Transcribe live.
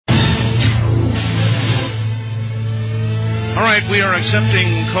All right, we are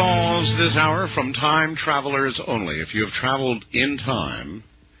accepting calls this hour from time travelers only. If you have traveled in time,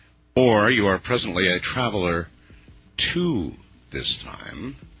 or you are presently a traveler to this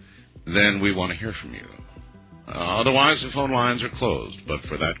time, then we want to hear from you. Otherwise, the phone lines are closed, but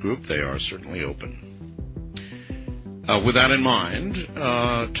for that group, they are certainly open. With that in mind,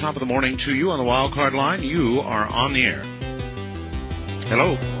 top of the morning to you on the wild card line. You are on the air.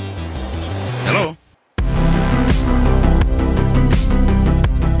 Hello? Hello?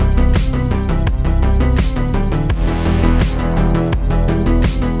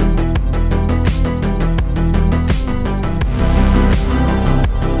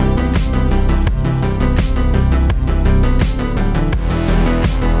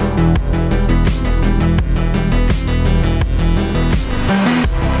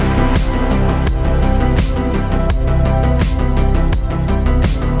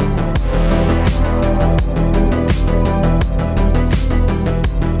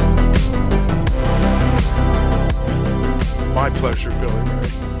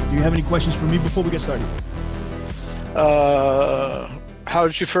 Questions for me before we get started? How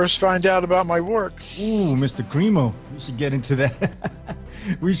did you first find out about my work? Ooh, Mr. Cremo, we should get into that.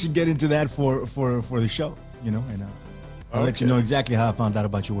 We should get into that for the show, you know, and I'll let you know exactly how I found out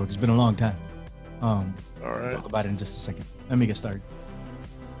about your work. It's been a long time. All right. We'll talk about it in just a second. Let me get started.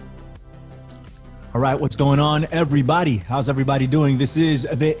 All right, what's going on, everybody? How's everybody doing? This is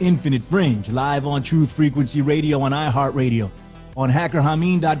The Infinite Fringe, live on Truth Frequency Radio on iHeartRadio, on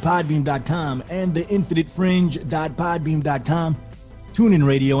hackerhameen.podbean.com and theinfinitefringe.podbean.com, TuneIn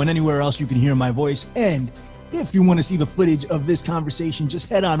Radio, and anywhere else you can hear my voice. And if you want to see the footage of this conversation, just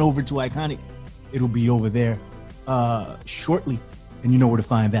head on over to Iconic. It'll be over there shortly, and you know where to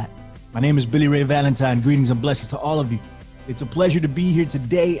find that. My name is Billy Ray Valentine. Greetings and blessings to all of you. It's a pleasure to be here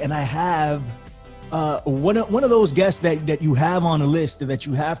today, and I have one of those guests that you have on a list that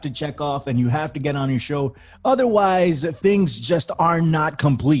you have to check off and you have to get on your show. Otherwise, things just are not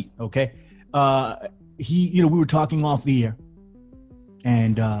complete. Okay. We were talking off the air,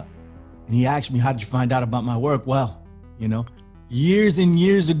 and he asked me, how did you find out about my work? Well, years and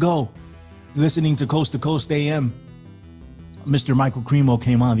years ago, listening to Coast AM, Mr. Michael Cremo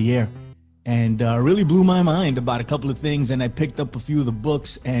came on the air and really blew my mind about a couple of things. And I picked up a few of the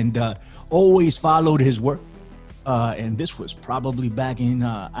books and always followed his work. And this was probably back in,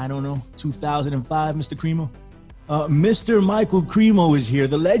 2005, Mr. Cremo. Mr. Michael Cremo is here,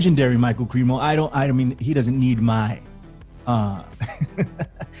 the legendary Michael Cremo. I mean, he doesn't need my,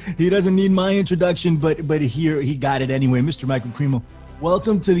 he doesn't need my introduction, but here he got it anyway. Mr. Michael Cremo,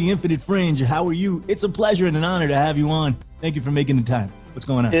 welcome to the Infinite Fringe. How are you? It's a pleasure and an honor to have you on. Thank you for making the time. What's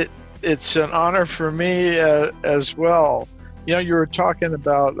going on? It's an honor for me as well. You were talking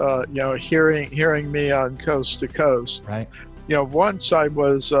about hearing me on Coast to Coast. Right. Once I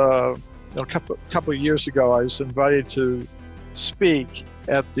was a couple of years ago, I was invited to speak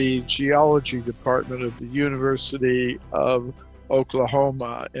at the geology department of the University of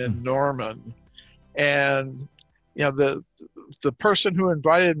Oklahoma in Norman, and the person who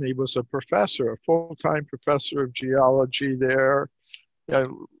invited me was a professor, a full-time professor of geology there.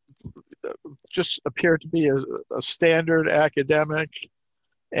 Just appeared to be a standard academic,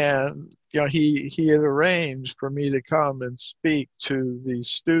 and he had arranged for me to come and speak to the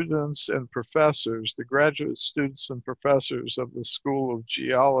students and professors, the graduate students and professors of the School of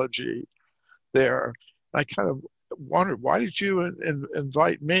Geology there. I kind of wondered, why did you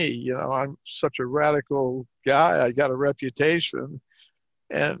invite me? I'm such a radical guy. I got a reputation,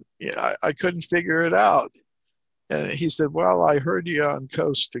 and I couldn't figure it out. And he said, well, I heard you on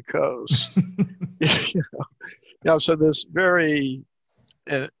Coast to Coast. So this very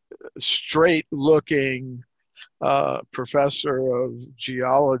straight-looking professor of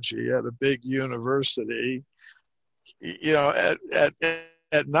geology at a big university, at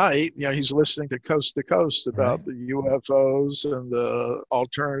night, he's listening to Coast about the UFOs and the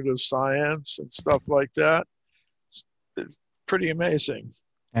alternative science and stuff like that. It's pretty amazing.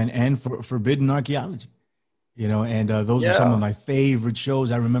 And for forbidden archaeology. Those are some of my favorite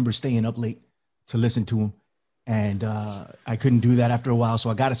shows. I remember staying up late to listen to them, and I couldn't do that after a while, so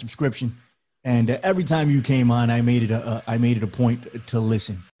I got a subscription. And every time you came on, I made it a point to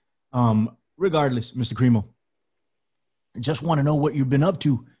listen. Regardless, Mr. Cremo, just want to know what you've been up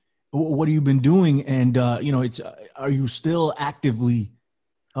to. What have you been doing? And are you still actively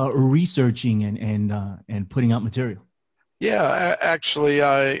researching and putting out material? Yeah, actually,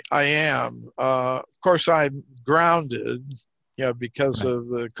 I am. Of course, I'm grounded, because of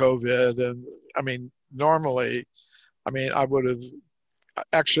the COVID. And I mean, normally, I would have,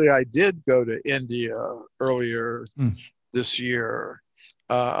 actually, I did go to India earlier this year.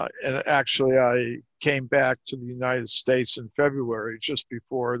 And actually, I came back to the United States in February, just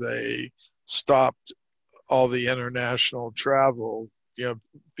before they stopped all the international travel,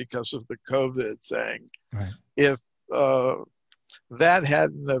 because of the COVID thing. Right. If uh, that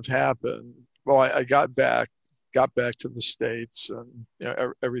hadn't have happened, well, I got back to the States, and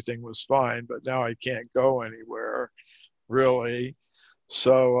everything was fine. But now I can't go anywhere really.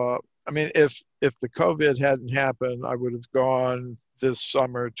 So, I mean, if the COVID hadn't happened, I would have gone this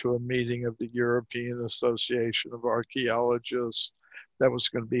summer to a meeting of the European Association of Archaeologists that was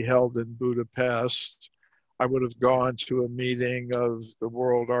going to be held in Budapest. I would have gone to a meeting of the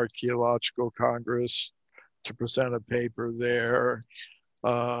World Archaeological Congress to present a paper there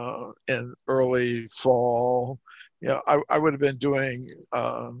in early fall. I would have been doing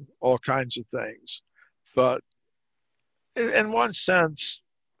all kinds of things. But in one sense,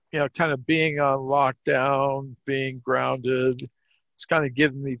 kind of being on lockdown, being grounded, it's kind of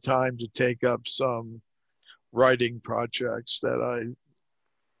given me time to take up some writing projects that I've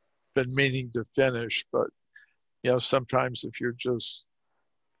been meaning to finish. But, sometimes if you're just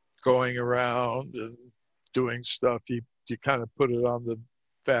going around and doing stuff, you kind of put it on the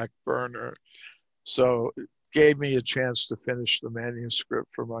back burner. So it gave me a chance to finish the manuscript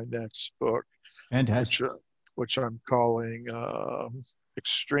for my next book, Fantastic. which I'm calling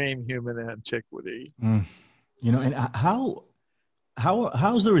Extreme Human Antiquity. Mm. And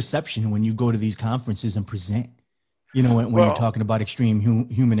how's the reception when you go to these conferences and present? When you're talking about extreme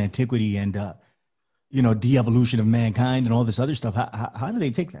human antiquity and de-evolution of mankind and all this other stuff, how do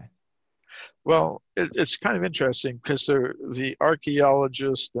they take that? Well, it's kind of interesting because the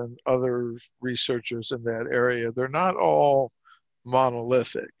archaeologists and other researchers in that area, they're not all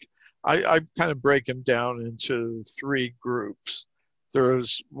monolithic. I kind of break them down into three groups.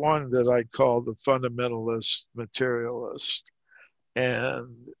 There's one that I call the fundamentalist materialist.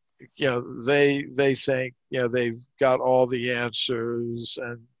 And they think they've got all the answers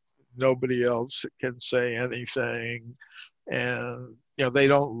and nobody else can say anything, and they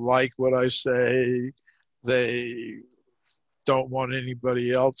don't like what I say. They don't want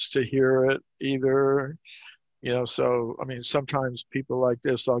anybody else to hear it either. So I mean, sometimes people like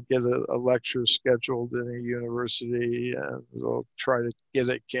this, I'll get a lecture scheduled in a university and they'll try to get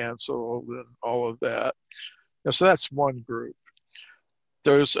it canceled and all of that. So that's one group.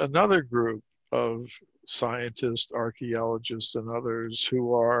 There's another group of scientists, archaeologists, and others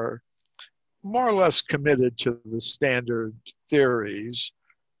who are more or less committed to the standard theories,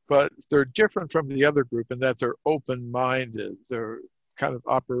 but they're different from the other group in that they're open-minded. They're kind of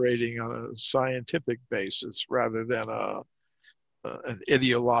operating on a scientific basis rather than an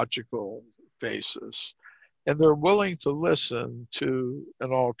ideological basis. And they're willing to listen to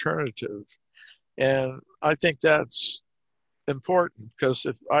an alternative. And I think that's important, because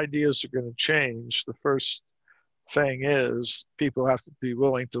if ideas are going to change, the first thing is people have to be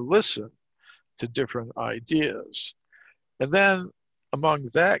willing to listen to different ideas. And then among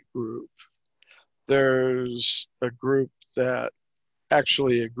that group, there's a group that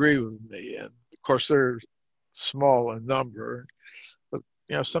actually agree with me. And of course, they're small in number, but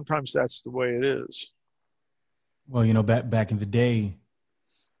sometimes that's the way it is. Well, back in the day,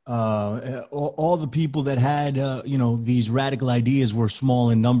 all the people that had these radical ideas were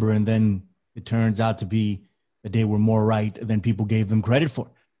small in number, and then it turns out to be that they were more right than people gave them credit for.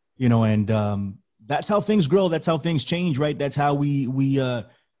 And that's how things grow. That's how things change, right? That's how we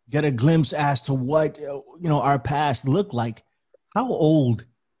get a glimpse as to what our past looked like. How old,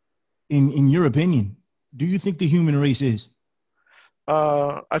 in your opinion, do you think the human race is?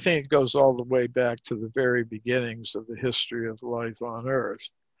 I think it goes all the way back to the very beginnings of the history of life on Earth,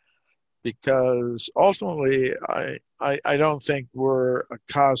 because ultimately, I don't think we're a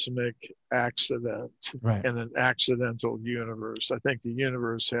cosmic accident Right. in an accidental universe. I think the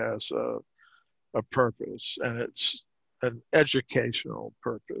universe has a purpose, and it's an educational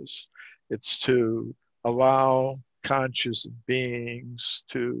purpose. It's to allow conscious beings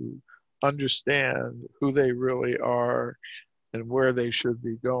to understand who they really are and where they should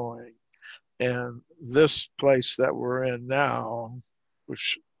be going. And this place that we're in now,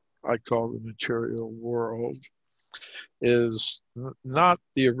 which I call the material world, is not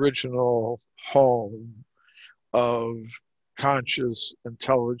the original home of conscious,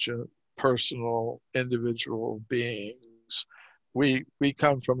 intelligent, personal, individual beings. We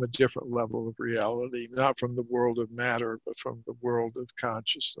come from a different level of reality, not from the world of matter, but from the world of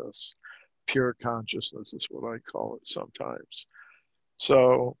consciousness. Pure consciousness is what I call it sometimes.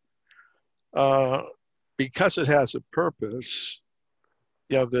 So, because it has a purpose,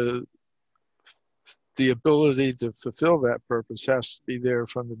 the the ability to fulfill that purpose has to be there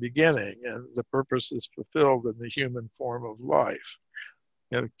from the beginning, and the purpose is fulfilled in the human form of life.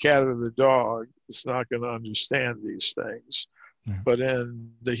 The cat or the dog is not going to understand these things. Yeah. But in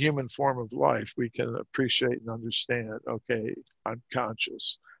the human form of life, we can appreciate and understand, okay, I'm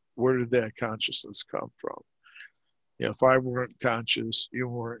conscious. Where did that consciousness come from? If I weren't conscious, you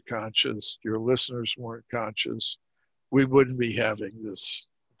weren't conscious, your listeners weren't conscious, we wouldn't be having this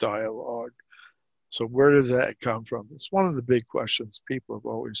dialogue. So where does that come from? It's one of the big questions people have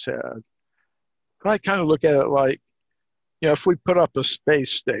always had. I kind of look at it like, if we put up a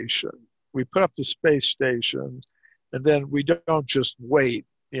space station, and then we don't just wait,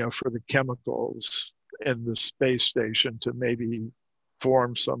 for the chemicals in the space station to maybe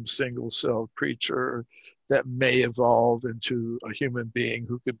form some single-celled creature that may evolve into a human being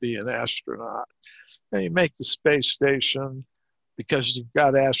who could be an astronaut. And you make the space station because you've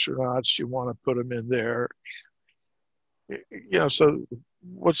got astronauts, you want to put them in there. So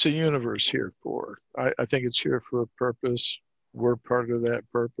what's the universe here for? I think it's here for a purpose. We're part of that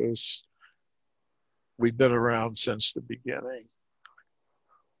purpose. We've been around since the beginning.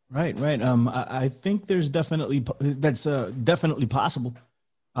 Right. I think there's that's definitely possible.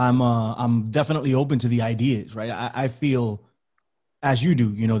 I'm definitely open to the ideas, right? I feel, as you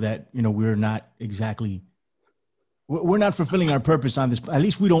do, that we're not fulfilling our purpose on this. At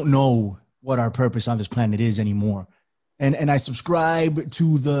least we don't know what our purpose on this planet is anymore. And I subscribe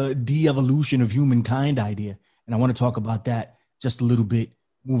to the de-evolution of humankind idea, and I want to talk about that just a little bit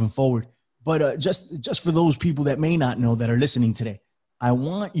moving forward. But just for those people that may not know that are listening today, I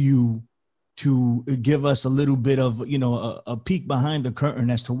want you to give us a little bit of, a peek behind the curtain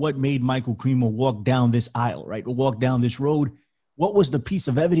as to what made Michael Cremo walk down this aisle, right? Or walk down this road. What was the piece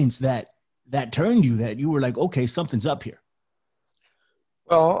of evidence that turned you, that you were like, okay, something's up here?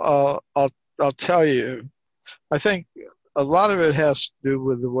 Well, I'll tell you, I think a lot of it has to do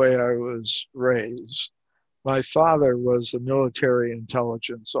with the way I was raised. My father was a military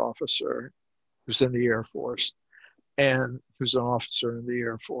intelligence officer who's in the Air Force, and who's an officer in the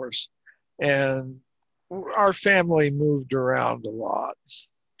Air Force. And our family moved around a lot,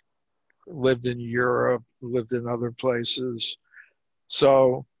 lived in Europe, lived in other places.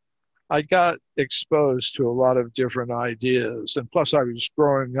 So I got exposed to a lot of different ideas. And plus I was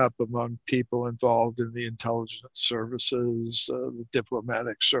growing up among people involved in the intelligence services, the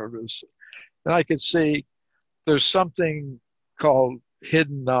diplomatic service. And I could see there's something called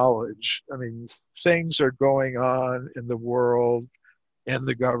hidden knowledge. I mean, things are going on in the world, in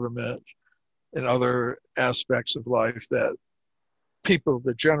the government, in other aspects of life that people,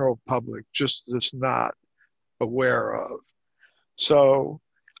 the general public, just is not aware of. So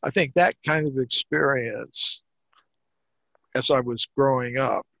I think that kind of experience, as I was growing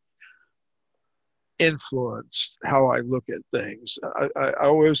up, influenced how I look at things. I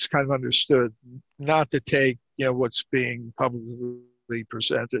always kind of understood not to take, what's being publicly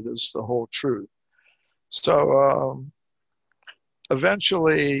presented as the whole truth. So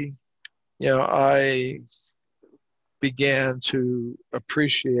eventually, I began to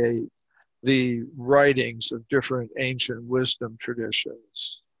appreciate the writings of different ancient wisdom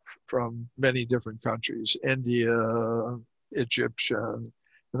traditions from many different countries, India, Egyptian,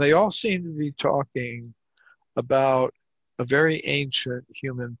 and they all seem to be talking about a very ancient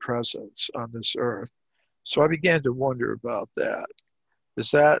human presence on this earth. So I began to wonder about that.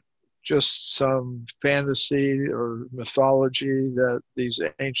 Is that just some fantasy or mythology that these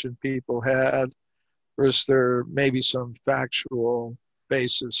ancient people had? Or is there maybe some factual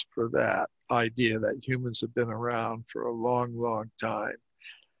basis for that idea that humans have been around for a long, long time?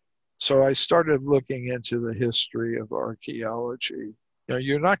 So I started looking into the history of archaeology.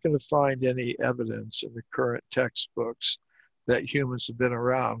 You're not going to find any evidence in the current textbooks that humans have been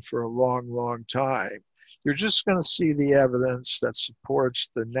around for a long, long time. You're just going to see the evidence that supports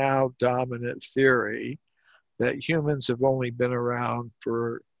the now dominant theory that humans have only been around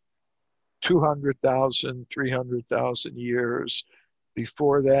for 200,000, 300,000 years.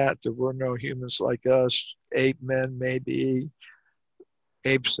 Before that, there were no humans like us, ape men maybe,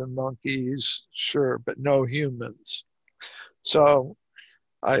 apes and monkeys, sure, but no humans. So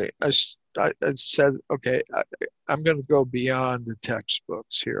I said, okay, I'm going to go beyond the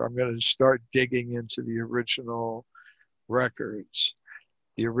textbooks here. I'm going to start digging into the original records,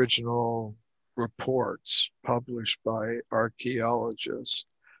 the original reports published by archaeologists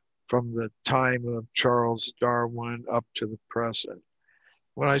from the time of Charles Darwin up to the present.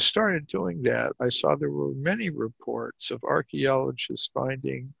 When I started doing that, I saw there were many reports of archaeologists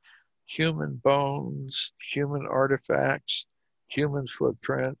finding human bones, human artifacts, human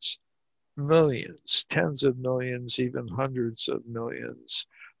footprints millions, tens of millions, even hundreds of millions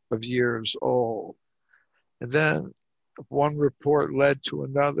of years old. And then one report led to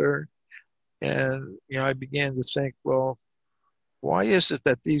another. And, I began to think, well, why is it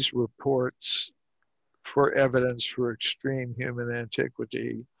that these reports for evidence for extreme human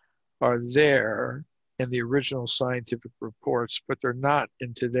antiquity are there in the original scientific reports, but they're not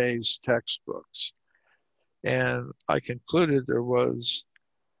in today's textbooks? And I concluded there was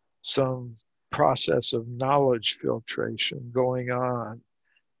some process of knowledge filtration going on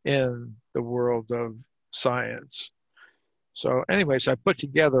in the world of science. So, anyways, I put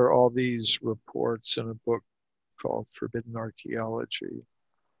together all these reports in a book called Forbidden Archaeology.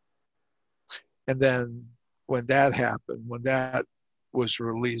 And then when that happened, when that was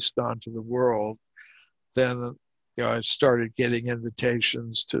released onto the world, then I started getting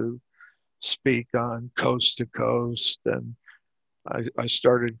invitations to speak on Coast to Coast, and I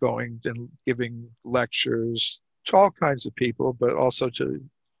started going and giving lectures to all kinds of people, but also to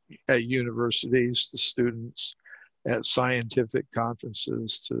at universities, to students, at scientific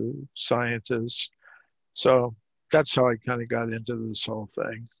conferences, to scientists. So that's how I kind of got into this whole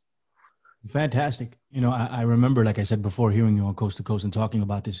thing. Fantastic. I remember, like I said before, hearing you on Coast to Coast and talking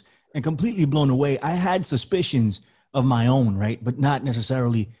about this and completely blown away. I had suspicions of my own, right? But not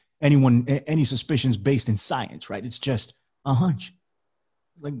necessarily any suspicions based in science, right? It's just a hunch.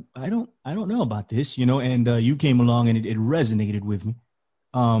 Like, I don't know about this, and you came along and it resonated with me.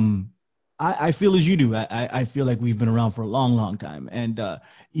 Um, I feel as you do. I feel like we've been around for a long, long time. And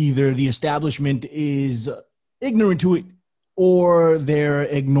either the establishment is ignorant to it or they're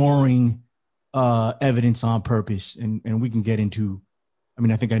ignoring evidence on purpose, and we can get into. I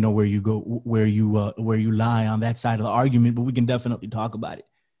mean, I think I know where you go, where you lie on that side of the argument, but we can definitely talk about it.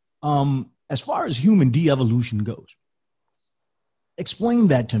 As far as human de-evolution goes, explain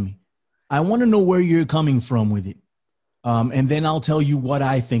that to me. I want to know where you're coming from with it, and then I'll tell you what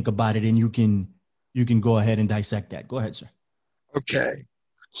I think about it, and you can go ahead and dissect that. Go ahead, sir. Okay.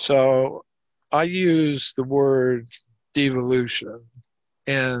 So I use the word devolution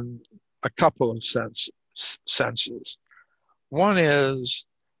in a couple of senses. One is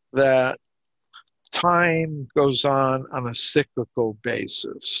that time goes on a cyclical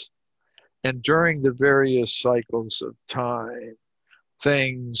basis. And during the various cycles of time,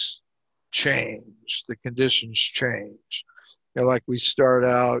 things change, the conditions change. Like we start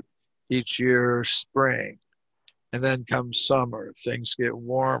out each year spring, and then comes summer, things get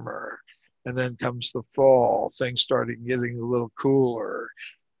warmer, and then comes the fall, things started getting a little cooler,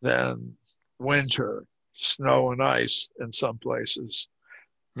 then winter, snow and ice in some places.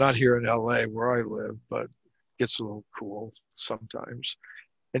 Not here in LA where I live, but it gets a little cool sometimes.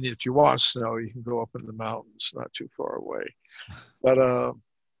 And if you want snow, you can go up in the mountains, not too far away. But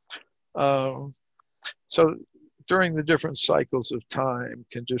so during the different cycles of time,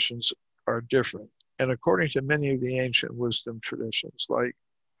 conditions are different. And according to many of the ancient wisdom traditions, like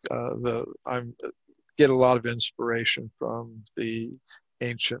I get a lot of inspiration from the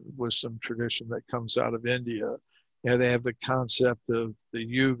ancient wisdom tradition that comes out of India. They have the concept of the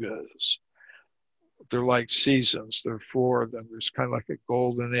yugas. They're like seasons. There are four of them. There's kind of like a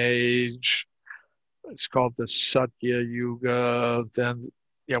golden age. It's called the Satya Yuga. Then,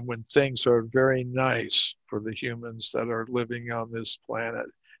 when things are very nice for the humans that are living on this planet,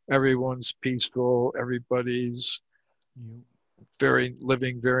 everyone's peaceful. Everybody's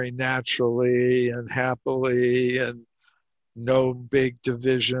living very naturally and happily, and no big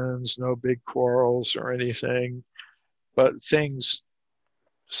divisions, no big quarrels or anything. But things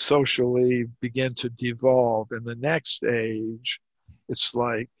socially begin to devolve. In the next age, it's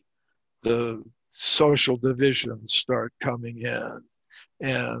like the social divisions start coming in,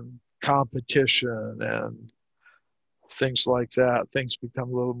 and competition and things like that. Things become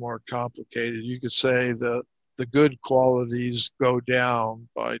a little more complicated. You could say that the good qualities go down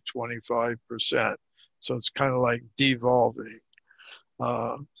by 25%. So it's kind of like devolving.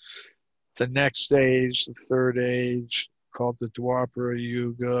 The next age, the third age, called the Dwapara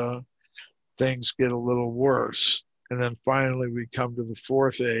Yuga, things get a little worse. And then finally we come to the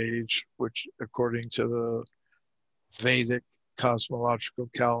fourth age, which according to the Vedic cosmological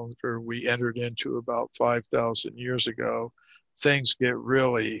calendar we entered into about 5,000 years ago. Things get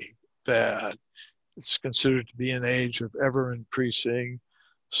really bad. It's considered to be an age of ever increasing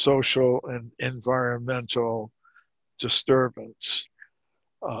social and environmental disturbance.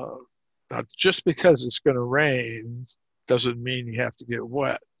 Now, just because it's going to rain doesn't mean you have to get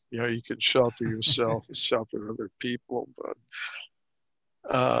wet. You can shelter yourself and shelter other people, but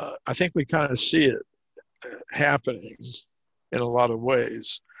I think we kind of see it happening in a lot of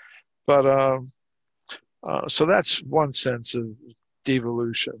ways. But so that's one sense of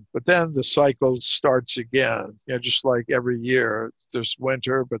devolution. But then the cycle starts again. Just like every year, there's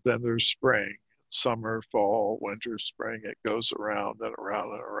winter, but then there's spring, summer, fall, winter, spring. It goes around and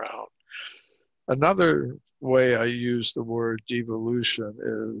around and around. Another way I use the word devolution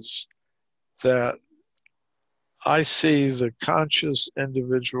is that I see the conscious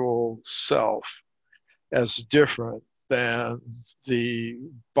individual self as different than the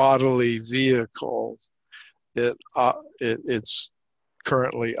bodily vehicle it's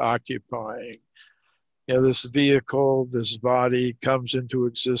currently occupying. This vehicle, this body comes into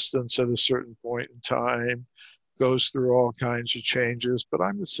existence at a certain point in time, goes through all kinds of changes, but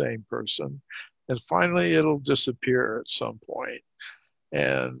I'm the same person. And finally, it'll disappear at some point.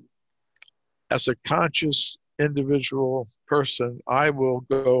 And as a conscious individual person, I will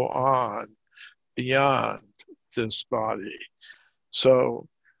go on beyond this body. So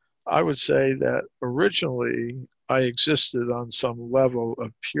I would say that originally I existed on some level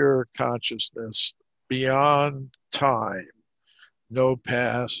of pure consciousness beyond time, no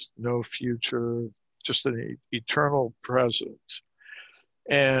past, no future, just an eternal present.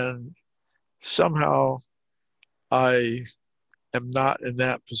 And somehow I am not in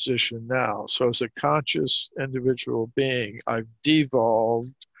that position now. So as a conscious individual being, I've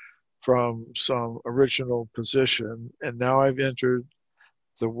devolved from some original position, and now I've entered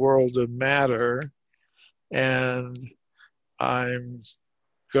the world of matter, and I'm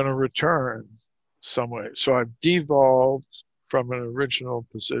going to return some way. So I've devolved from an original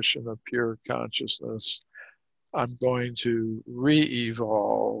position of pure consciousness. I'm going to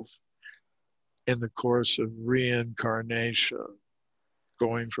re-evolve in the course of reincarnation,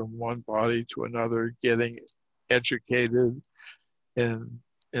 going from one body to another, getting educated in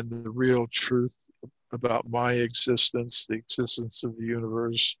the real truth about my existence, the existence of the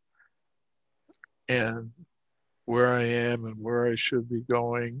universe, and where I am and where I should be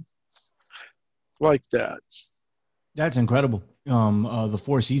going, like that. That's incredible. The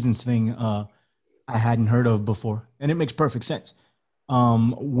Four Seasons thing, I hadn't heard of before, and it makes perfect sense.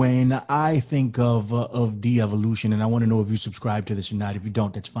 When I think of de-evolution, and I want to know if you subscribe to this or not. If you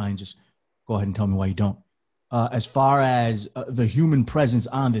don't, that's fine. Just go ahead and tell me why you don't. As far as the human presence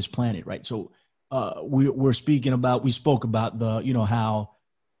on this planet, right? So we spoke about how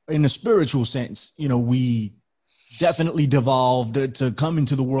in a spiritual sense, we definitely devolved to come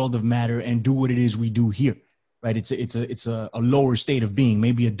into the world of matter and do what it is we do here, right? It's a lower state of being,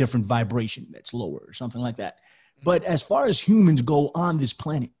 maybe a different vibration that's lower or something like that. But as far as humans go on this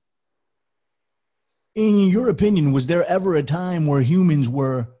planet, in your opinion, was there ever a time where humans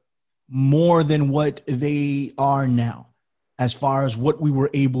were more than what they are now, as far as what we were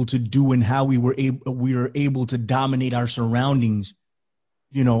able to do and how we were able to dominate our surroundings?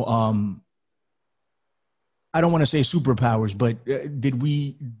 I don't want to say superpowers, but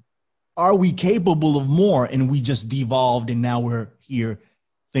are we capable of more, and we just devolved and now we're here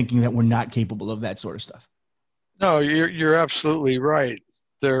thinking that we're not capable of that sort of stuff? No, you're absolutely right.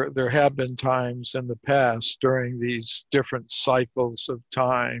 There have been times in the past during these different cycles of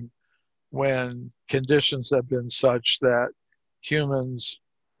time when conditions have been such that humans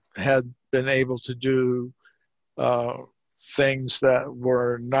had been able to do things that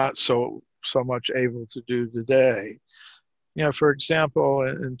we're not so much able to do today. For example,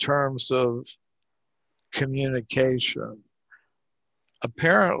 in terms of communication,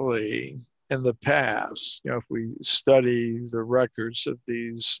 apparently in the past, if we study the records of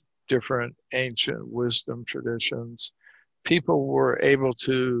these different ancient wisdom traditions, people were able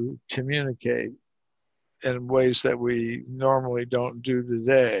to communicate in ways that we normally don't do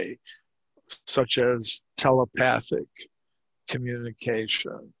today, such as telepathic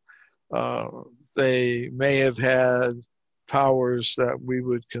communication. They may have had powers that we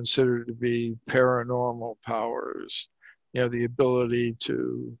would consider to be paranormal powers, the ability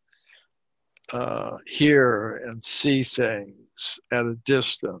to hear and see things at a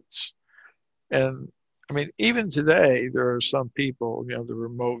distance. And I mean, even today, there are some people, the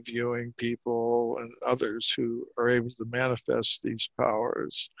remote viewing people and others who are able to manifest these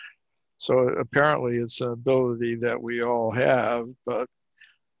powers. So apparently it's an ability that we all have, but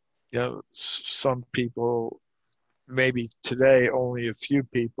some people, maybe today only a few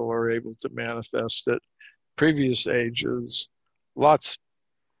people are able to manifest it. Previous ages, lots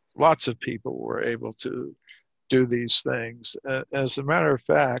of people were able to do these things. As a matter of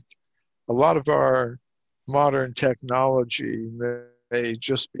fact, a lot of our modern technology may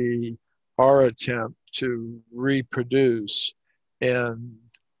just be our attempt to reproduce in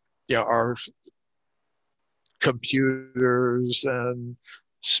our computers and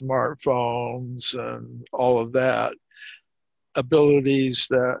smartphones and all of that, abilities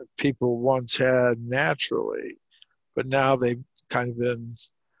that people once had naturally, but now they've kind of been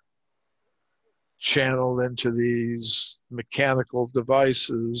channeled into these mechanical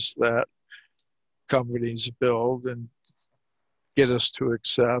devices that companies build and get us to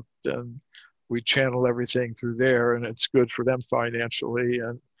accept, and we channel everything through there, and it's good for them financially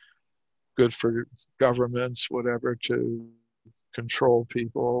and good for governments, whatever, to control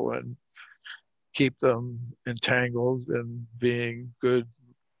people and keep them entangled in being good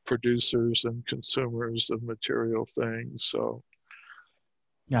producers and consumers of material things. So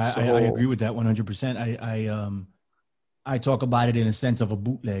Yeah, it's the I agree whole, with that 100%. I talk about it in a sense of a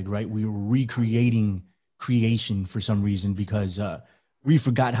bootleg, right? We were recreating creation for some reason because we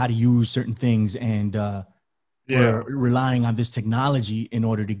forgot how to use certain things, and yeah, we're relying on this technology in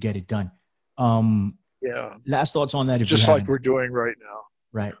order to get it done. Um, yeah, Last thoughts on that, if you just have like any. we're doing right now,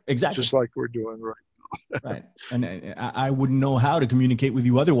 Right, exactly. just like we're doing right. Right, and I wouldn't know how to communicate with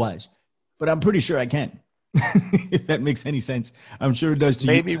you otherwise, but I'm pretty sure I can. If that makes any sense, I'm sure it does to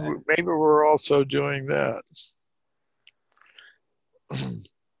you. Maybe we're also doing that.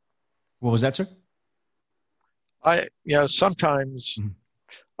 What was that, sir? Sometimes Mhm.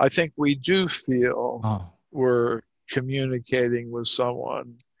 I think we do feel Oh, we're communicating with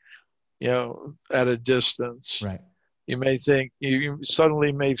someone, at a distance. right. You may think, you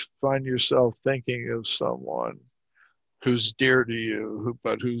suddenly may find yourself thinking of someone who's dear to you,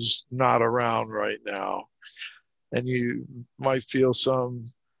 but who's not around right now. And you might feel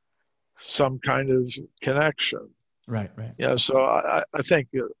some kind of connection. Right, right. So I think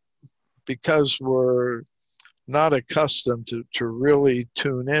because we're not accustomed to really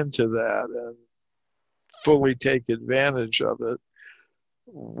tune into that and fully take advantage of it,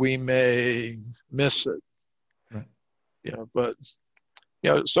 we may miss it. Right. But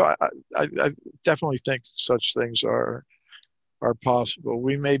so I definitely think such things are possible.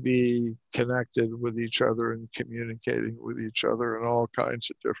 We may be connected with each other and communicating with each other in all kinds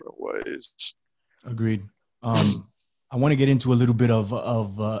of different ways. Agreed. I want to get into a little bit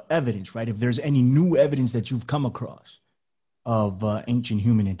of evidence, right? If there's any new evidence that you've come across of ancient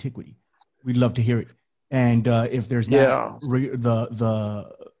human antiquity, we'd love to hear it. And if there's not, Yeah.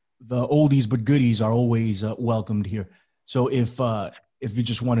 the oldies but goodies are always welcomed here. So if you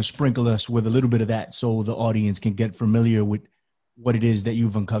just want to sprinkle us with a little bit of that, so the audience can get familiar with what it is that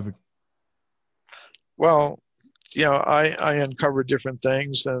you've uncovered. Well, I uncover different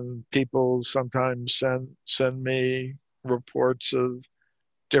things, and people sometimes send me reports of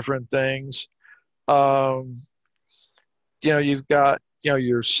different things. Um, you've got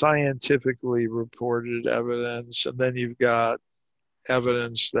your scientifically reported evidence, and then you've got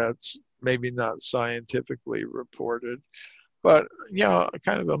evidence that's maybe not scientifically reported, but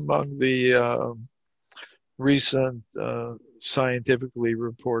kind of among the recent scientifically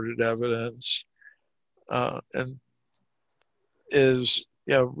reported evidence, and is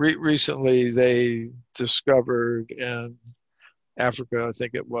recently they discovered in Africa, I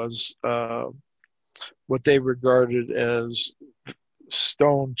think it was, what they regarded as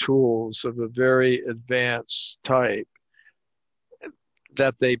stone tools of a very advanced type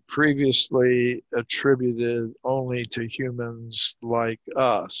that they previously attributed only to humans like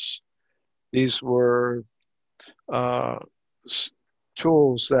us. These were uh,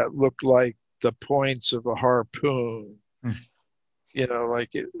 tools that looked like the points of a harpoon. Hmm.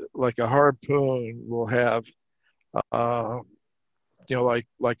 Like a harpoon will have, uh,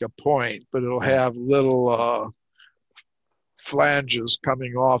 like a point, but it'll Right. have little flanges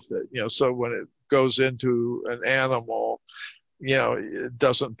coming off it. So when it goes into an animal, it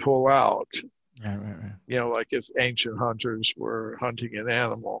doesn't pull out. Right. Right. Right. Like if ancient hunters were hunting an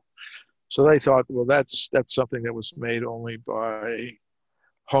animal. So they thought, well, that's something that was made only by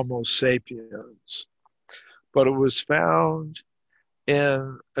Homo sapiens. But it was found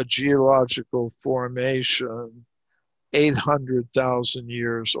in a geological formation 800,000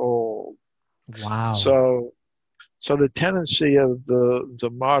 years old. Wow. So, so the tendency of the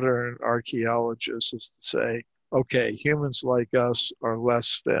modern archaeologists is to say, okay, humans like us are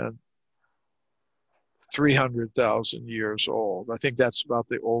less than 300,000 years old. I think that's about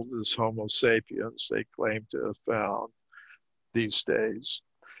the oldest Homo sapiens they claim to have found these days.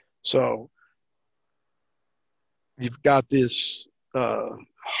 So you've got this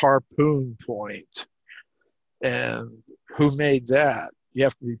harpoon point, and who made that? You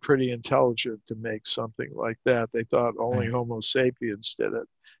have to be pretty intelligent to make something like that. They thought only Right. Homo sapiens did it.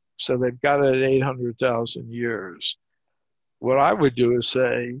 So they've got it at 800,000 years. What I would do is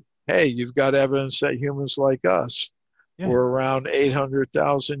say, hey, you've got evidence that humans like us. Yeah. were around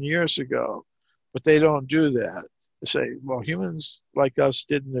 800,000 years ago. But they don't do that. They say, well, humans like us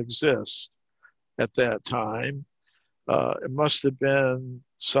didn't exist at that time. It must have been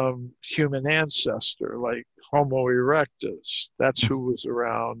some human ancestor like Homo erectus. That's who was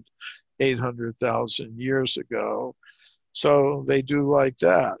around 800,000 years ago. So they do like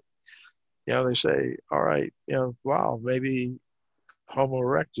that. They say, all right, wow, maybe Homo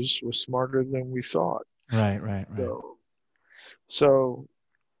erectus was smarter than we thought. Right, right, right. So, so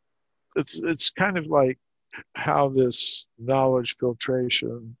it's kind of like how this knowledge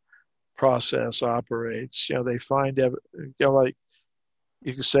filtration process operates. They find, like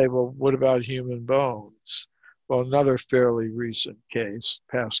you can say, well, what about human bones? Well, another fairly recent case,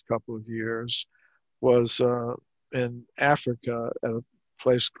 past couple of years, was in Africa at a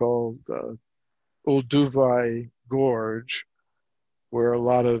place called Olduvai Gorge, where a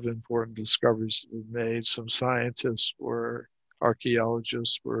lot of important discoveries have been made. Some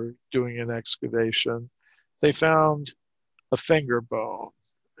archaeologists were doing an excavation. They found a finger bone.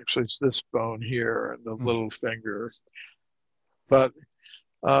 Actually, it's this bone here and the Mm. little finger. But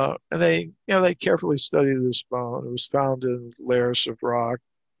and they carefully studied this bone. It was found in layers of rock,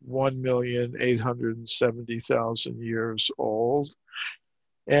 1,870,000 years old,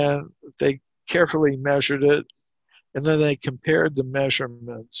 and they carefully measured it. And then they compared the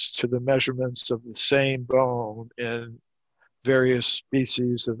measurements to the measurements of the same bone in various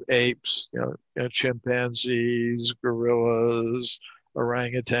species of apes, chimpanzees, gorillas,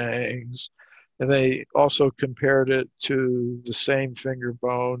 orangutans. And they also compared it to the same finger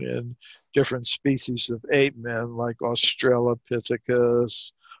bone in different species of ape men like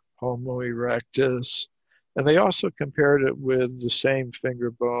Australopithecus, Homo erectus. And they also compared it with the same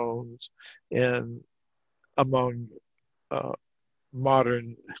finger bones in among uh,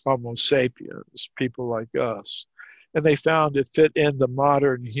 modern Homo sapiens, people like us. And they found it fit in the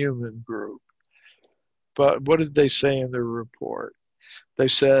modern human group. But what did they say in their report? They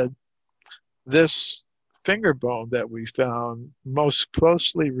said, this finger bone that we found most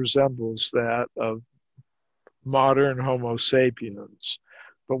closely resembles that of modern Homo sapiens,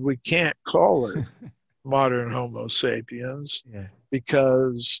 but we can't call it modern Homo sapiens Yeah.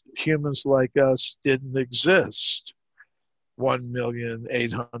 because humans like us didn't exist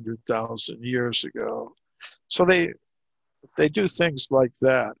 1,800,000 years ago. So they do things like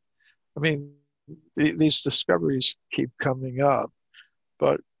that. I mean, these discoveries keep coming up,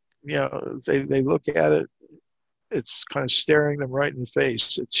 but they look at it. It's kind of staring them right in the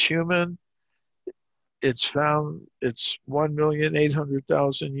face. It's human. It's found. It's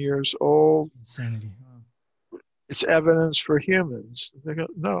 1,800,000 years old. Insanity. Wow. It's evidence for humans. They go,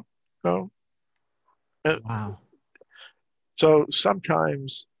 no, no. Wow. So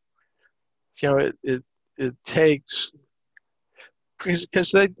sometimes, it takes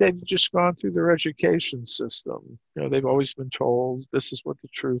because they've just gone through their education system. They've always been told this is what the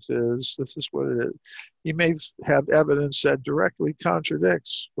truth is, this is what it is. You may have evidence that directly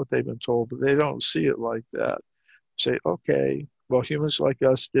contradicts what they've been told, but they don't see it like that. Say, okay, well, humans like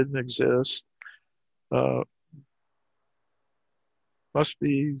us didn't exist. Uh, must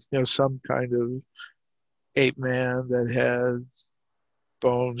be, some kind of ape man that had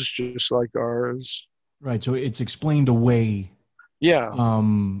bones just like ours. Right. So it's explained away Yeah,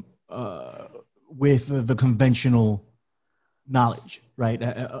 um, uh, with the conventional knowledge, right?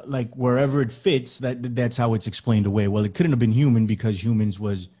 Like wherever it fits, that's how it's explained away. Well, it couldn't have been human because humans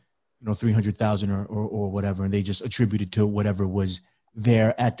was, 300,000 or whatever, and they just attributed to whatever was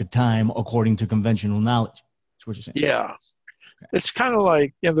there at the time according to conventional knowledge. That's what you're saying. yeah. Okay. It's kind of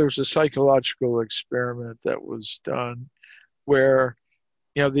like, there's a psychological experiment that was done where,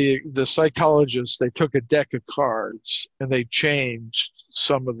 the psychologists, they took a deck of cards and they changed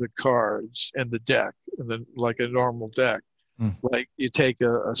some of the cards in the deck, and then like a normal deck. Mm. Like you take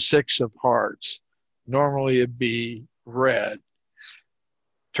a six of hearts, normally it'd be red,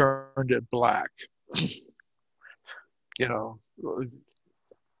 turned it black. you know,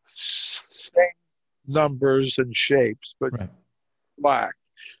 Same numbers and shapes, but Right. black.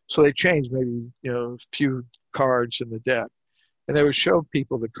 So they changed maybe, a few cards in the deck. And they would show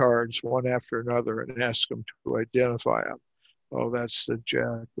people the cards one after another and ask them to identify them. Oh, that's the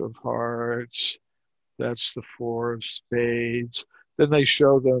Jack of Hearts. That's the Four of Spades. Then they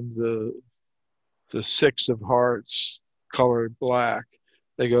show them the Six of Hearts colored black.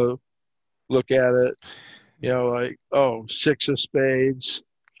 They go look at it, like, oh, Six of Spades.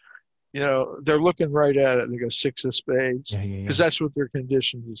 They're looking right at it. They go Six of Spades Yeah, yeah, because yeah. that's what they're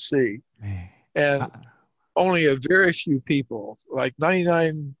conditioned to see. Man. And only a very few people, like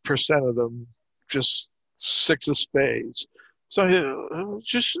 99% of them, just six of spades. So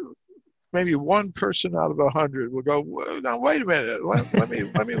just maybe one person out of 100 will go, now wait a minute, let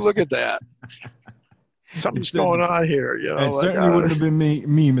me look at that. Something's It's, going it's on here, it like certainly wouldn't have been me,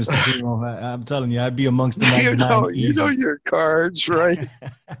 Mr. Cremo. I'm telling you, I'd be amongst the you 99 know, you know easy. your cards, right?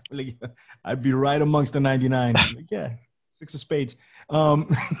 Like, I'd be right amongst the 99. Like, yeah, six of spades.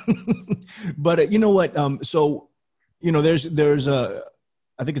 Um, but you know what? So there's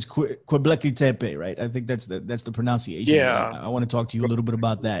I think it's Quebec Tepe, right? I think that's the pronunciation, right? Yeah, I want to talk to you a little bit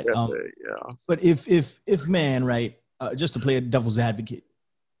about that. yeah. But if man, right, just to play a devil's advocate,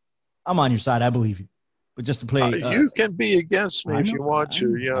 I'm on your side. I believe you. But just to play, You can be against me I if you know, want to.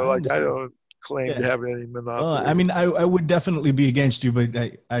 I Like I understand. don't claim to Yeah. have any Well, I monopoly. mean, I would definitely be against you, but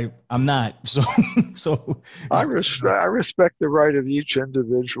I'm not. So so I respect the right of each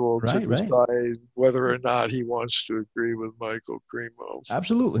individual to right. decide whether or not he wants to agree with Michael Cremo.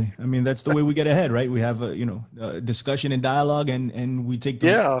 Absolutely. I mean, that's the way we get ahead, right? We have a discussion and dialogue, and we take the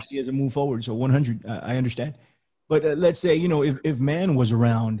Yeah. ideas and move forward. So 100, I understand. But let's say if man was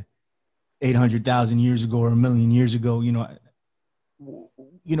around 800,000 years ago or a million years ago,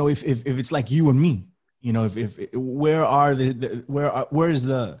 if it's like you and me, if where are where's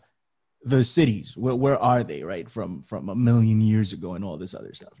the cities, where are they, right, from a million years ago and all this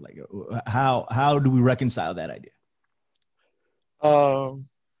other stuff, like how do we reconcile that idea? Um,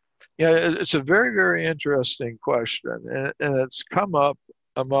 yeah, it's a very, very interesting question. And it's come up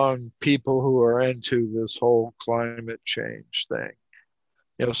among people who are into this whole climate change thing.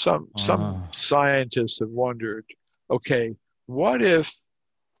 Some Uh, scientists have wondered, okay, what if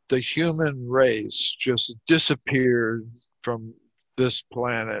the human race just disappeared from this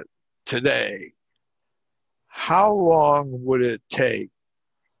planet today? How long would it take,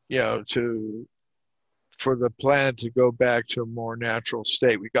 to for the planet to go back to a more natural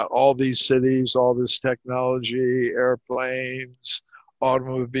state? We got all these cities, all this technology, airplanes,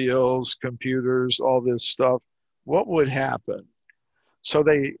 automobiles, computers, all this stuff. What would happen? So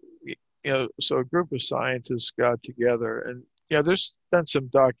so a group of scientists got together, and there's been some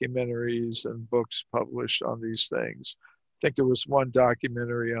documentaries and books published on these things. I think there was one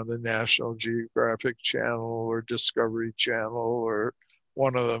documentary on the National Geographic Channel or Discovery Channel, or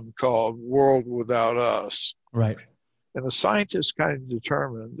one of them called World Without Us. right. And the scientists kind of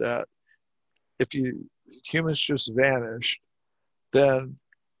determined that if humans just vanished, then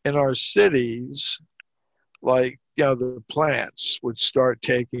in our cities, like the plants would start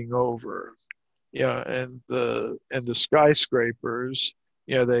taking over. And the skyscrapers,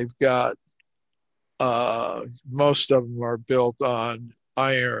 they've got most of them are built on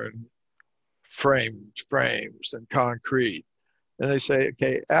iron frames and concrete. And they say,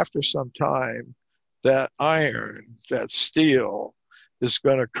 okay, after some time, that iron, that steel, is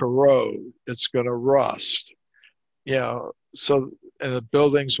going to corrode, it's going to rust, so, and the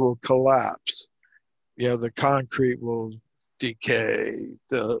buildings will collapse, the concrete will decay,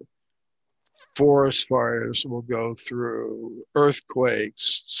 the forest fires will go through,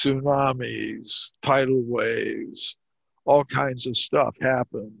 earthquakes, tsunamis, tidal waves, all kinds of stuff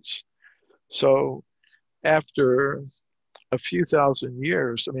happens. So after a few thousand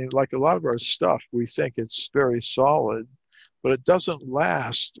years, I mean, like a lot of our stuff, we think it's very solid, but it doesn't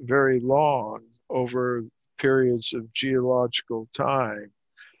last very long over periods of geological time.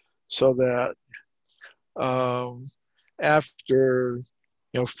 So that after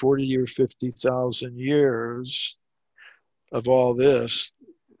 40 or 50,000 years of all this,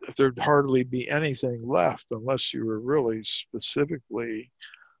 there'd hardly be anything left unless you were really specifically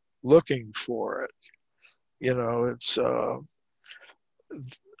looking for it. It's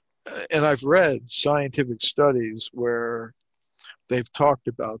and I've read scientific studies where they've talked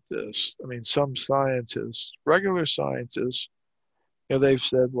about this. I mean, some scientists, regular scientists, they've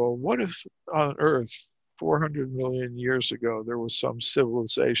said, well, what if on Earth 400 million years ago there was some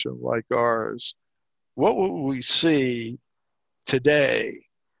civilization like ours? What would we see today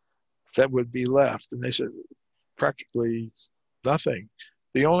that would be left? And they said, practically nothing.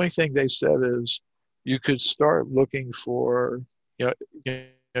 The only thing they said is you could start looking for,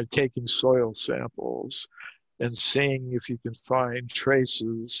 taking soil samples and seeing if you can find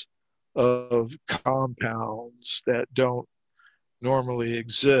traces of compounds that don't normally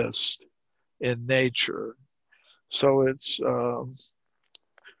exist in nature. So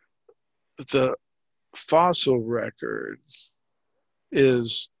the fossil record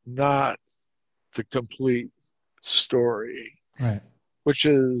is not the complete story, Right. which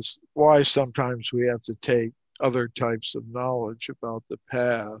is why sometimes we have to take other types of knowledge about the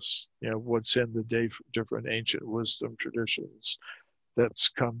past, what's in the different ancient wisdom traditions that's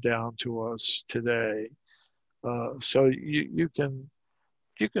come down to us today. So you can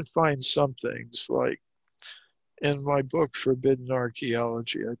find some things like in my book Forbidden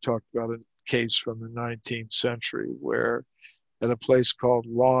Archaeology. I talked about a case from the 19th century where at a place called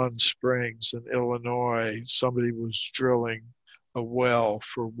Lawn Springs in Illinois, somebody was drilling a well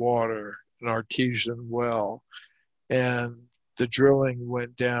for water, an artesian well, and the drilling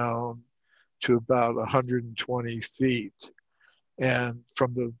went down to about 120 feet. And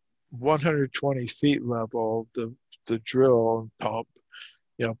from the 120 feet level, the drill pump,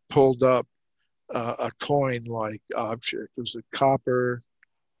 pulled up a coin-like object. It was a copper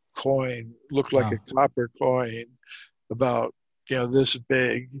coin, looked like a Wow. copper coin, about this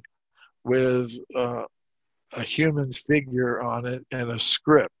big, with a human figure on it and a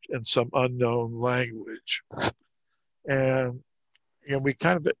script in some unknown language. And we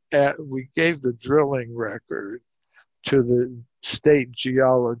kind of we gave the drilling record to the state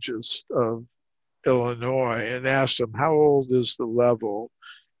geologist of Illinois and asked him how old is the level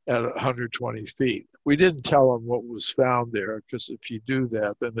at 120 feet. We didn't tell them what was found there because if you do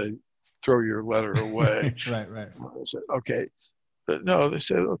that, then they throw your letter away. Right, right. I said, okay, but no, they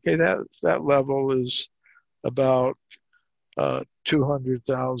said, okay, that level is about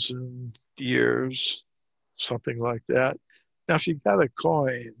 200,000 years, something like that. Now, if you've got a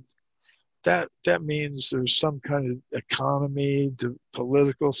coin, that means there's some kind of economy,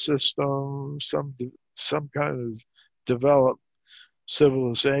 political system, some kind of developed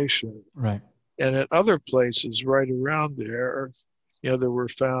civilization. Right. And at other places right around there, there were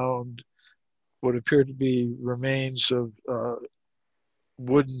found what appeared to be remains of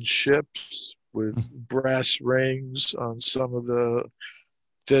wooden ships with brass rings on some of the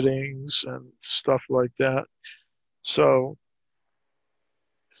fittings and stuff like that. So,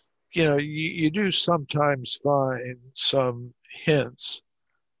 you do sometimes find some hints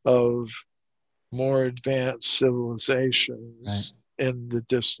of more advanced Right. civilizations in the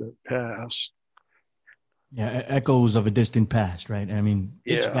distant past. Yeah, echoes of a distant past, right? I mean,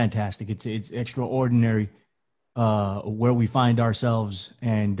 it's Yeah. fantastic. It's extraordinary where we find ourselves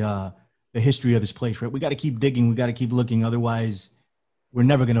and the history of this place, right? We got to keep digging, we got to keep looking, otherwise we're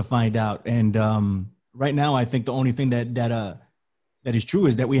never going to find out. And right now, I think the only thing that is true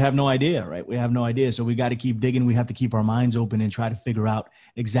is that we have no idea, right? We have no idea, so we got to keep digging. We have to keep our minds open and try to figure out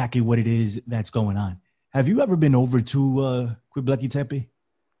exactly what it is that's going on. Have you ever been over to Quibleki Tepe?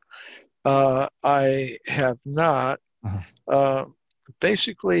 I have not. Uh-huh. Uh,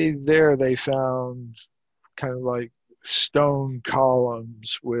 Basically, there they found kind of like stone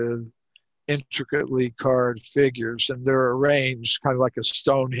columns with intricately carved figures, and they're arranged kind of like a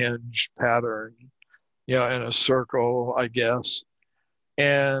Stonehenge pattern, in a circle, I guess.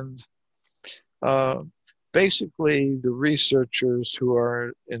 And uh, basically, the researchers who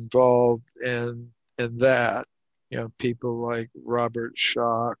are involved in that, people like Robert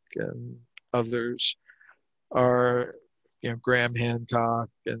Schoch and others, are Graham Hancock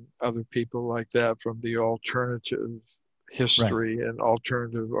and other people like that from the alternative Right. history and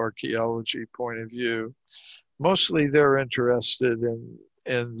alternative archaeology point of view. Mostly they're interested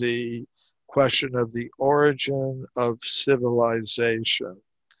in the question of the origin of civilization,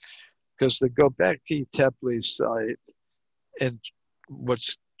 because the Göbekli Tepe site in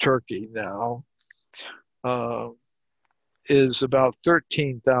what's Turkey now uh, is about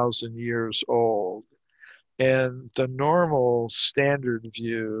 13,000 years old. And the normal standard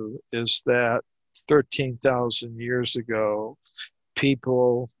view is that 13,000 years ago,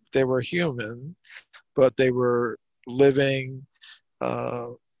 people, they were human, but they were living uh,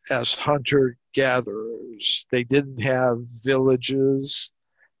 as hunter gatherers. They didn't have villages.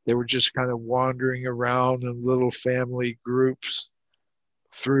 They were just kind of wandering around in little family groups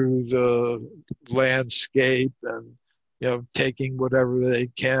through the landscape and taking whatever they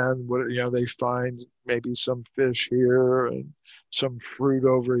can. What they find, maybe some fish here and some fruit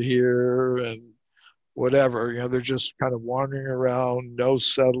over here and whatever. They're just kind of wandering around, no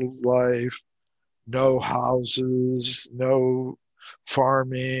settled life, no houses, no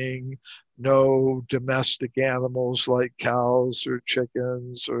farming, no domestic animals like cows or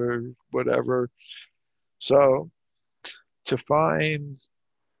chickens or whatever. So to find,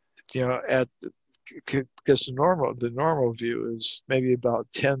 at because the normal view is maybe about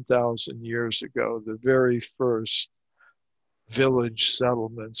 10,000 years ago, the very first village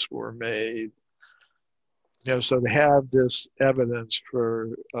settlements were made. So to have this evidence for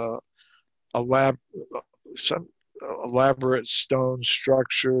elab- some elaborate stone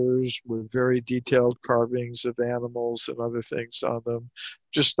structures with very detailed carvings of animals and other things on them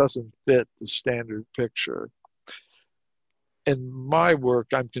just doesn't fit the standard picture. In my work,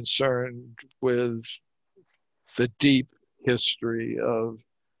 I'm concerned with the deep history of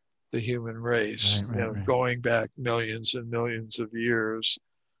the human race, Right. going back millions and millions of years. Yeah.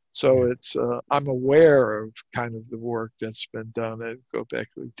 So it's I'm aware of kind of the work that's been done at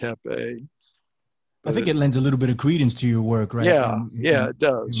Göbekli Tepe, I but think it lends a little bit of credence to your work, right? yeah, it In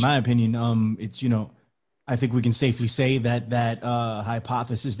does. my opinion, it's, I think we can safely say that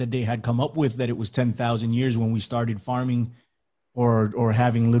hypothesis that they had come up with, that it was 10,000 years when we started farming or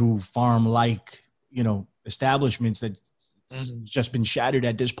having little farm like, establishments, that Hmm. just been shattered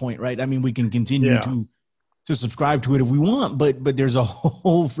at this point, right? I mean, we can continue Yeah. to subscribe to it if we want, but there's a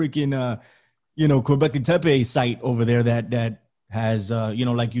whole freaking Quebec Tepe site over there that has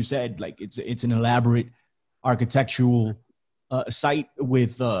like you said, like it's an elaborate architectural site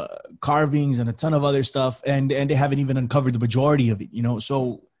with carvings and a ton of other stuff, and they haven't even uncovered the majority of it,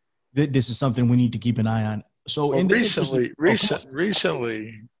 so this is something we need to keep an eye on. So Well, in the interest of, oh, come on, absolutely,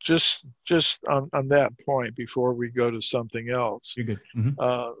 recently, just on that point, before we go to something else, you're good. Mm-hmm.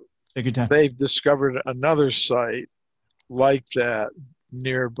 uh, Take your time. they've discovered another site like that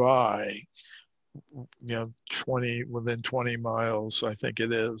nearby, within 20 miles, I think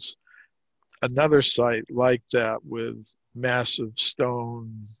it is. Another site like that with massive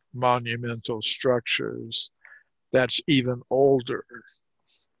stone monumental structures that's even older.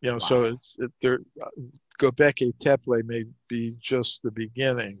 So Wow. there. Göbekli Tepe may be just the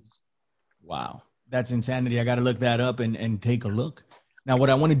beginning. Wow. That's insanity. I got to look that up and take a look. Now, what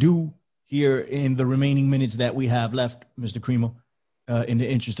I want to do here in the remaining minutes that we have left, Mr. Cremo, in the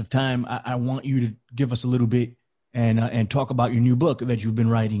interest of time, I want you to give us a little bit and talk about your new book that you've been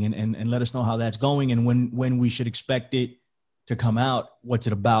writing, and let us know how that's going and when we should expect it to come out. What's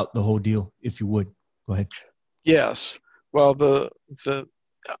it about, the whole deal, if you would. Go ahead. Yes. Well, the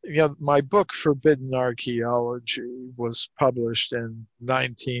my book Forbidden Archaeology was published in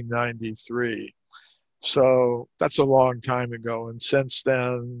 1993. So that's a long time ago. And since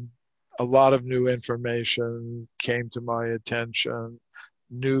then, a lot of new information came to my attention,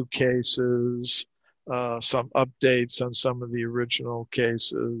 new cases, some updates on some of the original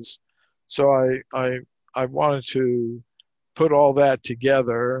cases. So I wanted to put all that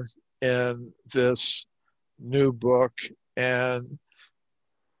together in this new book. And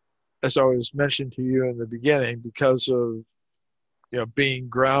as I was mentioned to you in the beginning, because of being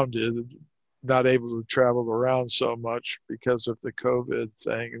grounded, not able to travel around so much because of the COVID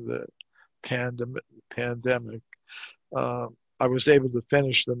thing, the pandemic, uh, I was able to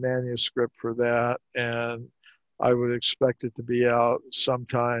finish the manuscript for that, and I would expect it to be out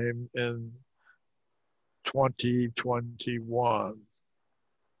sometime in 2021.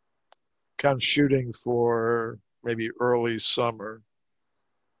 Kind of shooting for maybe early summer.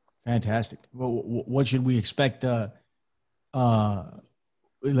 Fantastic. Well, what should we expect? Uh,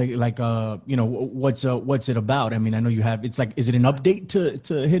 what's it about? I mean, I know you have. It's like, is it an update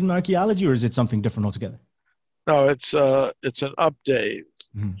to hidden archaeology, or is it something different altogether? No, it's an update.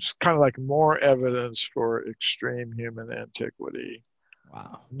 Mhm. It's kind of like more evidence for extreme human antiquity,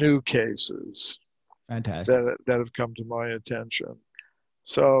 Wow, new cases fantastic. that have come to my attention.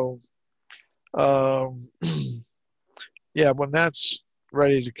 So, um, yeah, when that's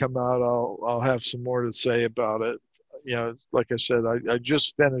ready to come out, I'll have some more to say about it. Like I said, I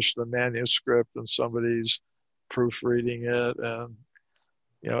just finished the manuscript and somebody's proofreading it, and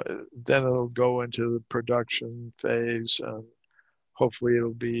then it'll go into the production phase, and hopefully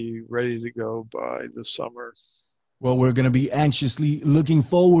it'll be ready to go by the summer. Well, we're going to be anxiously looking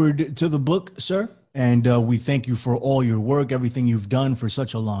forward to the book, sir. And we thank you for all your work, everything you've done for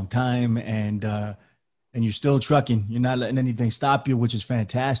such a long time, and you're still trucking. You're not letting anything stop you, which is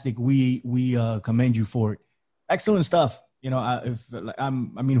fantastic. We commend you for it. Excellent stuff. I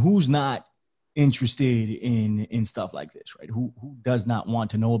mean, who's not interested in stuff like this, right? Who does not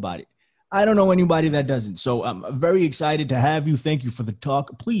want to know about it? I don't know anybody that doesn't. So I'm very excited to have you. Thank you for the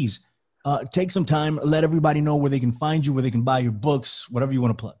talk. Please take some time, let everybody know where they can find you, where they can buy your books, whatever you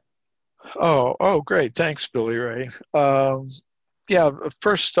want to plug. Oh, great. Thanks, Billy Ray. Yeah,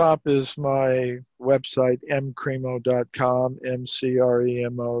 first stop is my website, mcremo.com,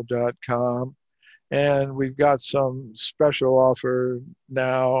 mcremo.com. And we've got some special offer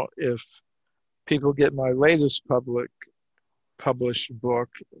now. If people get my latest published book,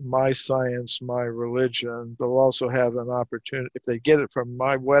 My Science, My Religion, they'll also have an opportunity. If they get it from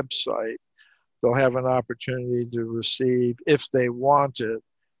my website, they'll have an opportunity to receive, if they want it,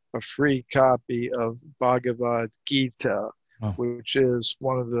 a free copy of Bhagavad Gita, Oh, which is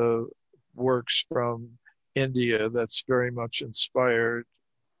one of the works from India that's very much inspired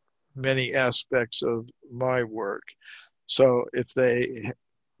many aspects of my work. So if they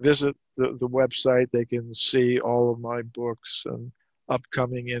visit the website, they can see all of my books and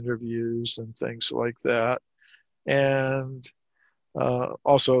upcoming interviews and things like that. And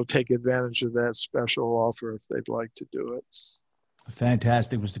also take advantage of that special offer if they'd like to do it.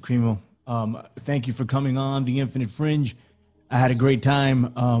 Fantastic, Mr. Cremo. Thank you for coming on The Infinite Fringe. I had a great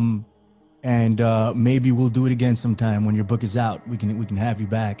time. And maybe we'll do it again sometime when your book is out. We can have you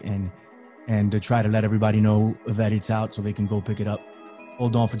back and try to let everybody know that it's out so they can go pick it up.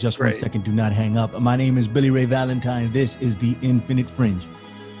 Hold on for just Great. 1 second. Do not hang up. My name is Billy Ray Valentine. This is The Infinite Fringe.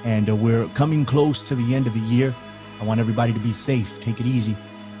 And we're coming close to the end of the year. I want everybody to be safe. Take it easy.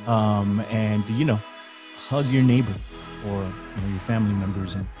 And, hug your neighbor or your family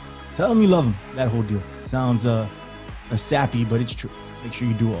members and tell them you love them. That whole deal. Sounds sappy, but it's true. Make sure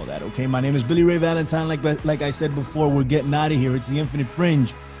you do all that, okay? My name is Billy Ray Valentine. Like I said before, we're getting out of here. It's The Infinite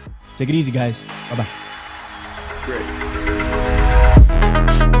Fringe. Take it easy, guys. Bye-bye. Great.